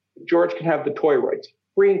sequel. George can have the toy rights.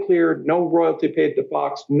 Free and clear, no royalty paid to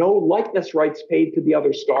Fox, no likeness rights paid to the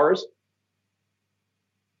other stars.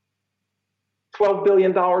 $12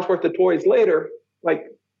 billion worth of toys later, like,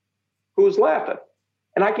 who's laughing?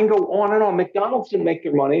 And I can go on and on. McDonald's didn't make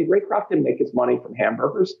their money. Ray Kroc didn't make his money from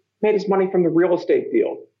hamburgers. He made his money from the real estate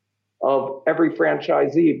deal of every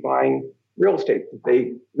franchisee buying real estate that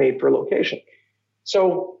they made for location.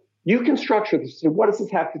 So you can structure this. So what does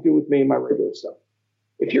this have to do with me and my regular stuff?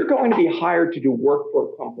 If you're going to be hired to do work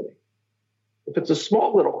for a company, if it's a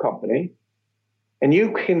small little company and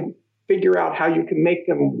you can figure out how you can make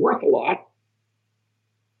them worth a lot,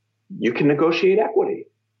 you can negotiate equity.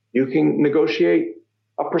 You can negotiate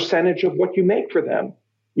a percentage of what you make for them.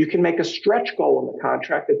 You can make a stretch goal in the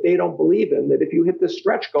contract that they don't believe in, that if you hit this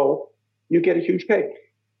stretch goal, you get a huge pay.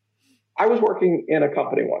 I was working in a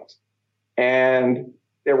company once, and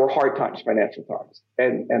there were hard times, financial times.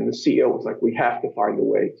 And the CEO was like, we have to find a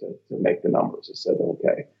way to make the numbers. I said,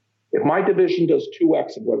 okay, if my division does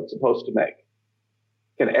 2x of what it's supposed to make,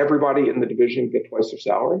 can everybody in the division get twice their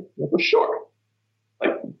salary? Well, for sure.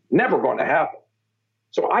 Like, never going to happen.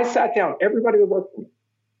 So I sat down, everybody that worked for me,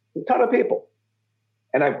 a ton of people.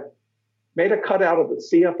 And I made a cutout of the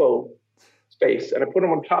CFO space, and I put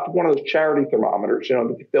him on top of one of those charity thermometers,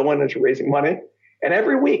 that you fill in as you're raising money. And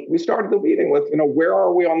every week we started the meeting with, where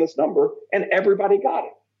are we on this number? And everybody got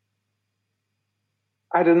it.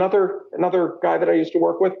 I had another guy that I used to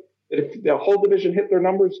work with, that if the whole division hit their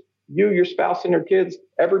numbers, you, your spouse, and your kids,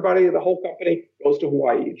 everybody, the whole company goes to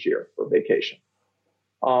Hawaii each year for vacation.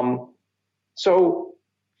 So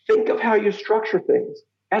think of how you structure things.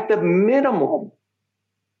 At the minimum,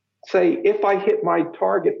 say, if I hit my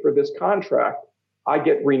target for this contract, I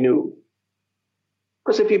get renewed.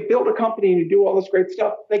 Because if you build a company and you do all this great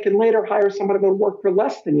stuff, they can later hire somebody to work for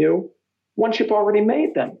less than you once you've already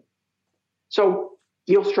made them. So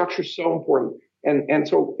deal structure is so important. And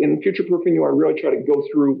so in Future Proofing You, I really try to go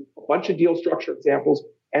through a bunch of deal structure examples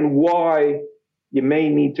and why you may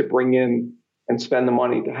need to bring in and spend the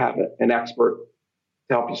money to have an expert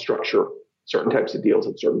to help you structure certain types of deals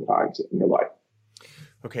at certain times in your life.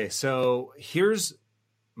 Okay, so here's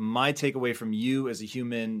my takeaway from you as a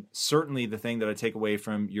human. Certainly the thing that I take away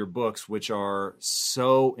from your books, which are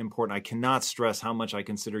so important. I cannot stress how much I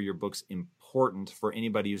consider your books important for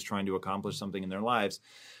anybody who's trying to accomplish something in their lives.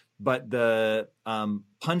 But the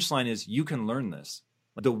punchline is you can learn this.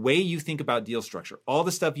 The way you think about deal structure, all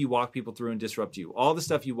the stuff you walk people through in Disrupt You, all the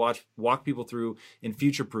stuff you walk people through in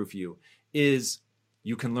Future Proof You, is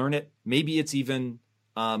you can learn it. Maybe it's even,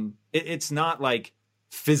 it's not like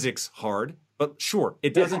physics hard, but sure,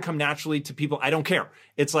 it doesn't come naturally to people. I don't care.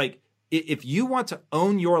 It's like, if you want to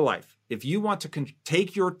own your life, if you want to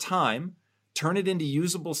take your time, turn it into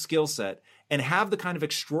usable skill set, and have the kind of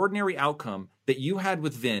extraordinary outcome that you had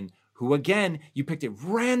with Vin, who, again, you picked a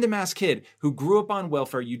random ass kid who grew up on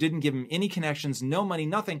welfare. You didn't give him any connections, no money,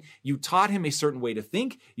 nothing. You taught him a certain way to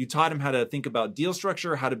think. You taught him how to think about deal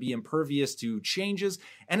structure, how to be impervious to changes.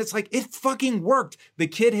 And it's like, it fucking worked. The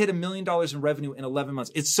kid hit $1 million in revenue in 11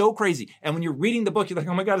 months. It's so crazy. And when you're reading the book, you're like,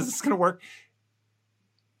 oh my God, is this going to work?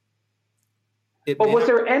 But was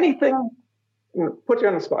there anything, put you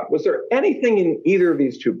on the spot, was there anything in either of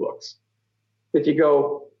these two books that you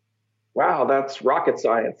go, wow, that's rocket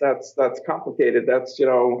science. That's complicated. That's,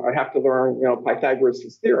 I have to learn,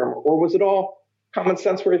 Pythagoras' theorem. Or was it all common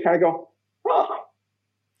sense where you kind of go, huh?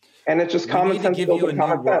 And it's just common sense.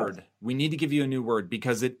 We need to give you a new word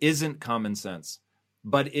because it isn't common sense,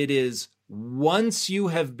 but it is, once you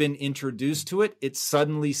have been introduced to it, it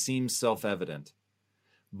suddenly seems self-evident.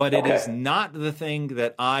 But it is not the thing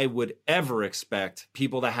that I would ever expect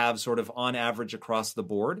people to have sort of on average across the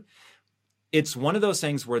board. It's one of those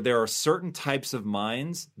things where there are certain types of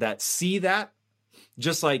minds that see that,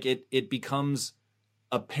 just like it becomes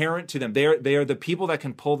apparent to them. They are the people that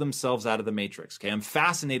can pull themselves out of the matrix. Okay, I'm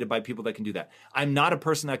fascinated by people that can do that. I'm not a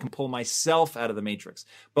person that can pull myself out of the matrix.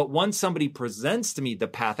 But once somebody presents to me the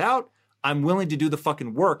path out, I'm willing to do the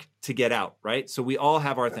fucking work to get out, right? So we all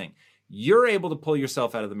have our thing. You're able to pull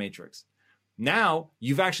yourself out of the matrix. Now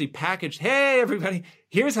you've actually packaged, hey, everybody,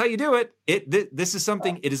 here's how you do it. This is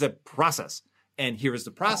something, it is a process. And here is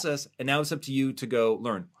the process. And now it's up to you to go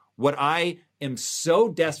learn. What I am so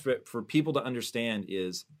desperate for people to understand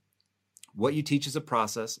is what you teach is a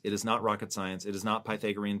process. It is not rocket science. It is not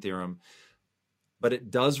Pythagorean theorem. But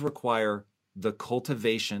it does require the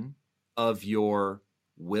cultivation of your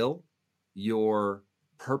will, your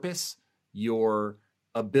purpose, your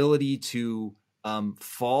ability to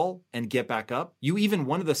fall and get back up.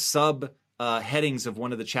 One of the sub headings of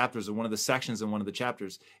one of the chapters or one of the sections in one of the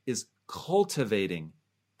chapters is cultivating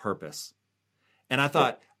purpose. And I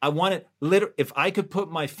thought, I wanted, if I could put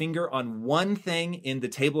my finger on one thing in the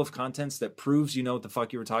table of contents that proves you know what the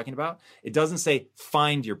fuck you were talking about, it doesn't say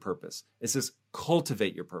find your purpose. It says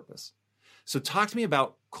cultivate your purpose. So talk to me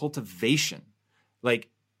about cultivation. Like,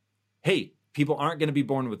 hey, people aren't going to be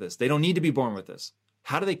born with this. They don't need to be born with this.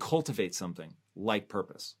 How do they cultivate something like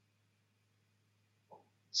purpose?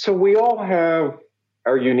 So we all have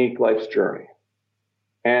our unique life's journey.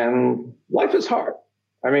 And life is hard.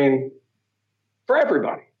 I mean, for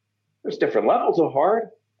everybody. There's different levels of hard.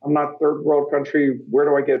 I'm not third world country, where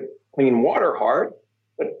do I get clean water hard?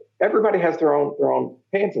 But everybody has their own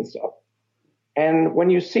pains and stuff. And when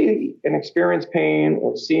you see and experience pain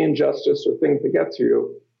or see injustice or things that get to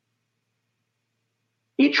you,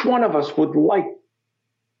 each one of us would like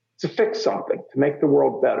to fix something, to make the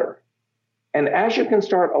world better. And as you can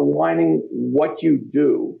start aligning what you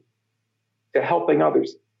do to helping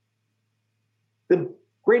others, the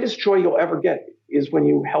greatest joy you'll ever get is when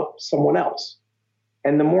you help someone else.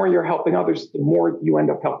 And the more you're helping others, the more you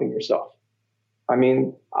end up helping yourself. I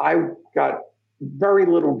mean, I got very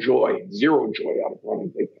little joy, zero joy out of running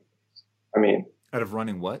big companies. I mean, out of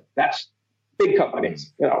running what? That's big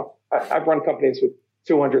companies. You know, I've run companies with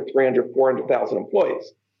 200, 300, 400,000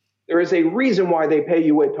 employees. There is a reason why they pay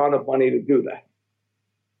you a ton of money to do that.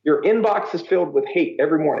 Your inbox is filled with hate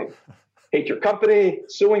every morning. Hate your company,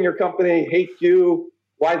 suing your company, hate you.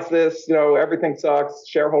 Why is this? You know, everything sucks.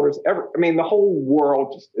 Shareholders, I mean, the whole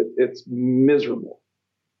world just, it's miserable.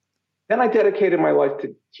 Then I dedicated my life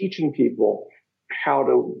to teaching people how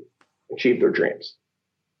to achieve their dreams.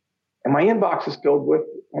 And my inbox is filled with,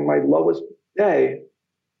 on my lowest day,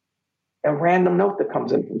 a random note that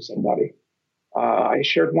comes in from somebody. I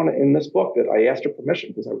shared one in this book that I asked her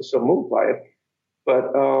permission because I was so moved by it.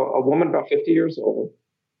 But a woman about 50 years old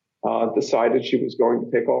decided she was going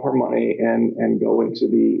to take all her money and go into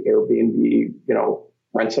the Airbnb, you know,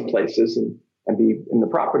 rent some places and be in the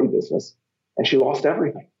property business. And she lost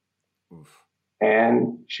everything. Oof.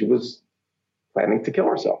 And she was planning to kill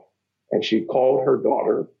herself. And she called her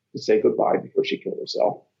daughter to say goodbye before she killed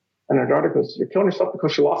herself. And her daughter goes, "You're killing yourself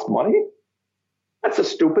because you lost money? That's the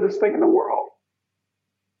stupidest thing in the world."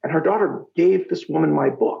 And her daughter gave this woman my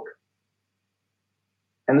book.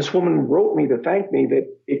 And this woman wrote me to thank me that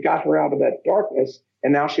it got her out of that darkness.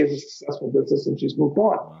 And now she has a successful business and she's moved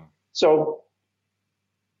on. Wow. So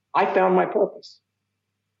I found my purpose.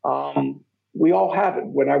 We all have it.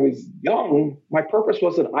 When I was young, my purpose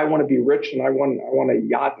wasn't I want to be rich and I want a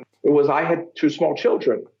yacht. It was I had 2 small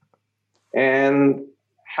children. And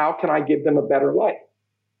how can I give them a better life?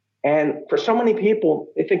 And for so many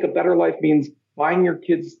people, they think a better life means buying your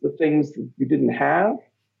kids the things that you didn't have.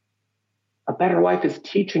 A better life is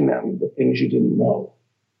teaching them the things you didn't know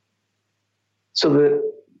so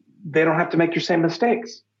that they don't have to make your same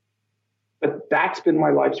mistakes. But that's been my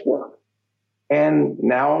life's work. And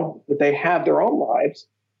now that they have their own lives,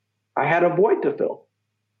 I had a void to fill.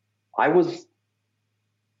 I was,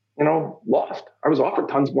 you know, lost. I was offered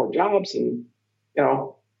tons more jobs and, you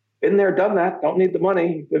know, been there, done that, don't need the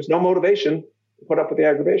money. There's no motivation to put up with the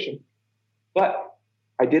aggravation. But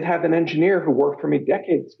I did have an engineer who worked for me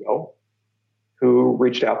decades ago who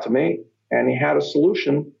reached out to me, and he had a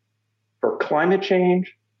solution for climate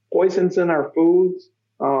change, poisons in our foods,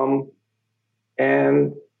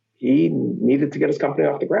 and he needed to get his company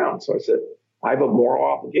off the ground. So I said, I have a moral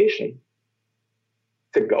obligation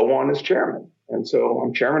to go on as chairman. And so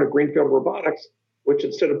I'm chairman of Greenfield Robotics, which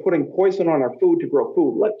instead of putting poison on our food to grow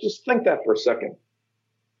food, let's just think that for a second.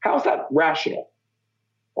 How's that rational?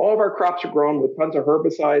 All of our crops are grown with tons of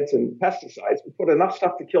herbicides and pesticides. We put enough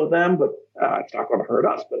stuff to kill them, but it's not going to hurt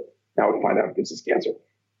us. But now we find out it gives us cancer.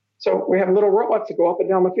 So we have little robots that go up and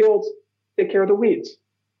down the fields, take care of the weeds.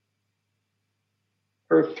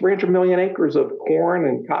 For 300 million acres of corn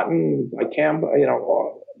and cotton, dicamba, you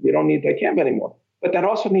know, you don't need dicamba anymore. But that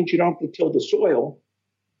also means you don't have to till the soil.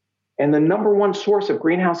 And the number one source of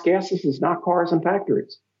greenhouse gases is not cars and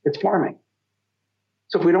factories. It's farming.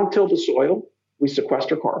 So if we don't till the soil, we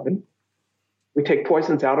sequester carbon. We take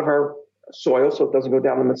poisons out of our soil so it doesn't go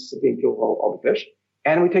down the Mississippi and kill all the fish.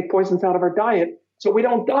 And we take poisons out of our diet so we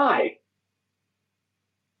don't die.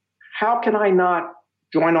 How can I not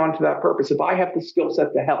join on to that purpose? If I have the skill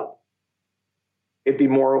set to help, it'd be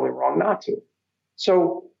morally wrong not to.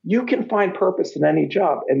 So you can find purpose in any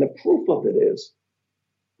job. And the proof of it is,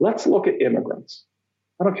 let's look at immigrants.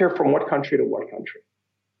 I don't care from what country to what country.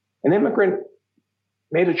 An immigrant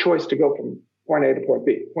made a choice to go from point A to point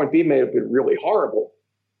B. Point B may have been really horrible,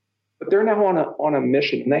 but they're now on a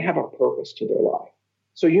mission and they have a purpose to their life.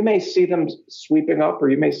 So you may see them sweeping up or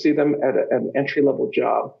you may see them at an entry-level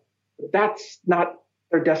job, but that's not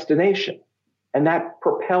their destination. And that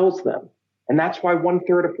propels them. And that's why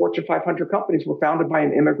 1/3 of Fortune 500 companies were founded by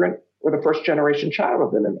an immigrant or the first generation child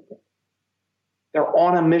of an immigrant. They're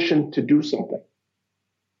on a mission to do something.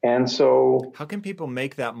 And so how can people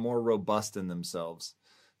make that more robust in themselves?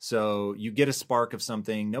 So you get a spark of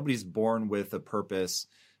something. Nobody's born with a purpose.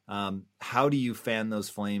 How do you fan those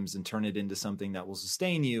flames and turn it into something that will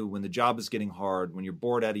sustain you when the job is getting hard, when you're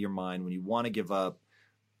bored out of your mind, when you want to give up?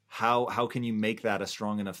 How can you make that a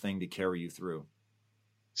strong enough thing to carry you through?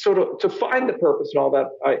 So to find the purpose and all that,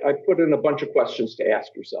 I put in a bunch of questions to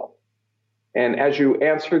ask yourself. And as you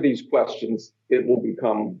answer these questions, it will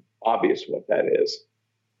become obvious what that is.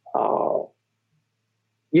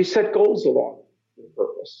 You set goals along the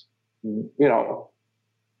purpose.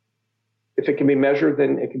 If it can be measured,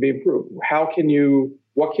 then it can be improved.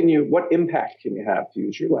 What impact can you have, to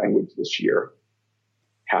use your language, this year?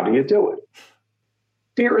 How do you do it?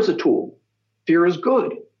 Fear is a tool. Fear is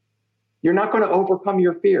good. You're not going to overcome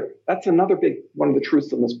your fear. That's another big one of the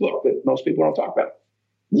truths in this book that most people don't talk about.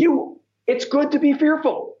 It's good to be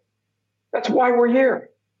fearful. That's why we're here.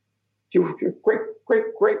 If your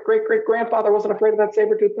great grandfather wasn't afraid of that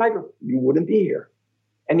saber-toothed tiger, you wouldn't be here.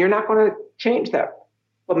 And you're not going to change that.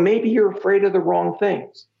 But maybe you're afraid of the wrong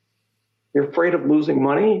things. You're afraid of losing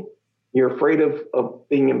money. You're afraid of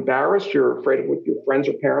being embarrassed. You're afraid of what your friends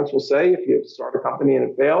or parents will say if you start a company and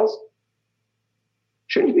it fails.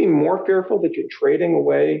 Shouldn't you be more fearful that you're trading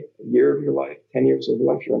away a year of your life, 10 years of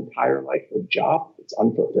your life, your entire life for a job that's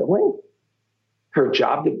unfulfilling? For a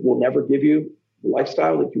job that will never give you the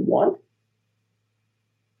lifestyle that you want?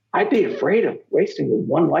 I'd be afraid of wasting the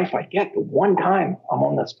one life I get, the one time I'm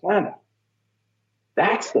on this planet.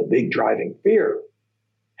 That's the big driving fear.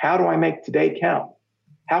 How do I make today count?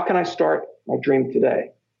 How can I start my dream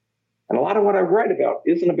today? And a lot of what I write about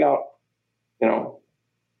isn't about,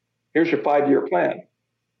 here's your 5-year plan.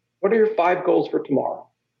 What are your 5 goals for tomorrow?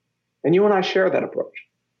 And you and I share that approach.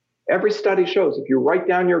 Every study shows if you write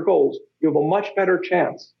down your goals, you have a much better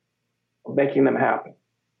chance of making them happen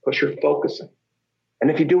because you're focusing. And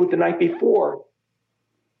if you do it the night before,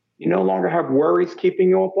 you no longer have worries keeping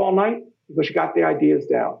you up all night because you got the ideas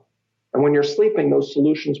down. And when you're sleeping, those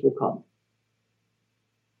solutions will come.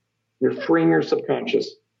 You're freeing your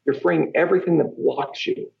subconscious. You're freeing everything that blocks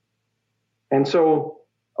you. And so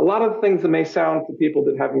a lot of the things that may sound to people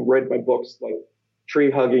that haven't read my books, like tree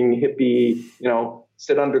hugging, hippie,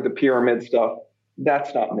 sit under the pyramid stuff,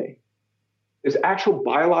 that's not me. There's actual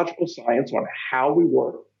biological science on how we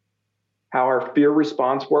work, how our fear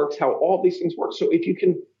response works, how all these things work. So if you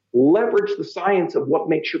can leverage the science of what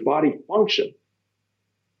makes your body function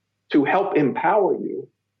to help empower you,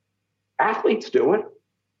 athletes do it.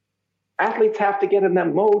 Athletes have to get in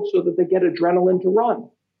that mode so that they get adrenaline to run.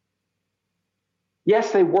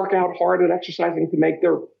 Yes, they work out hard at exercising to make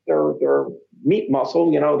their meat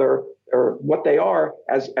muscle, their what they are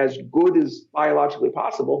as good as biologically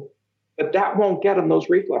possible, but that won't get them those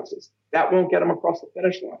reflexes. That won't get them across the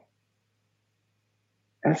finish line.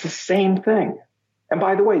 And it's the same thing. And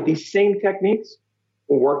by the way, these same techniques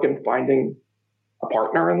will work in finding a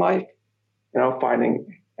partner in life,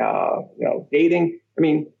 finding, dating. I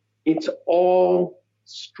mean, it's all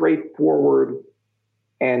straightforward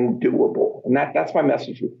and doable. And that's my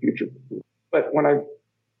message with Future. But when I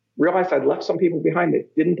realized I'd left some people behind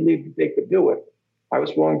that didn't believe that they could do it, I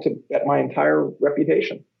was willing to bet my entire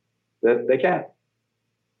reputation that they can.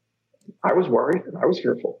 I was worried and I was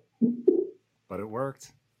fearful. But it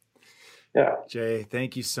worked. Yeah. Jay,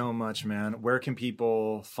 thank you so much, man. Where can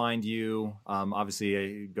people find you?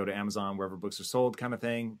 Obviously, go to Amazon, wherever books are sold kind of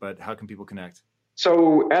thing, but how can people connect?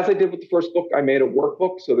 So as I did with the first book, I made a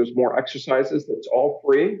workbook. So there's more exercises. That's all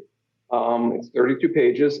free. It's 32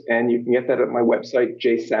 pages, and you can get that at my website,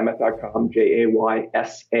 jaysamit.com,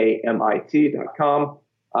 jaysamit.com.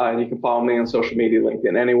 And you can follow me on social media,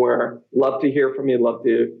 LinkedIn, anywhere. Love to hear from you. Love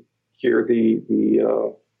to hear the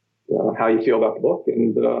how you feel about the book,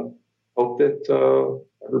 and hope that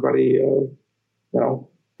everybody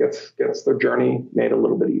gets their journey made a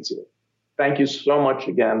little bit easier. Thank you so much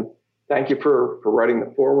again. Thank you for writing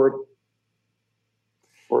the forward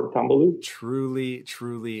for Tumbleweed. Truly,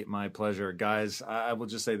 truly my pleasure. Guys, I will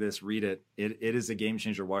just say this, read it. It is a game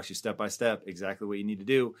changer. Walks you step by step, exactly what you need to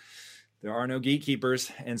do. There are no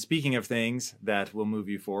gatekeepers. And speaking of things that will move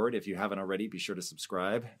you forward, if you haven't already, be sure to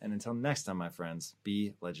subscribe. And until next time, my friends,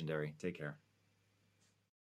 be legendary. Take care.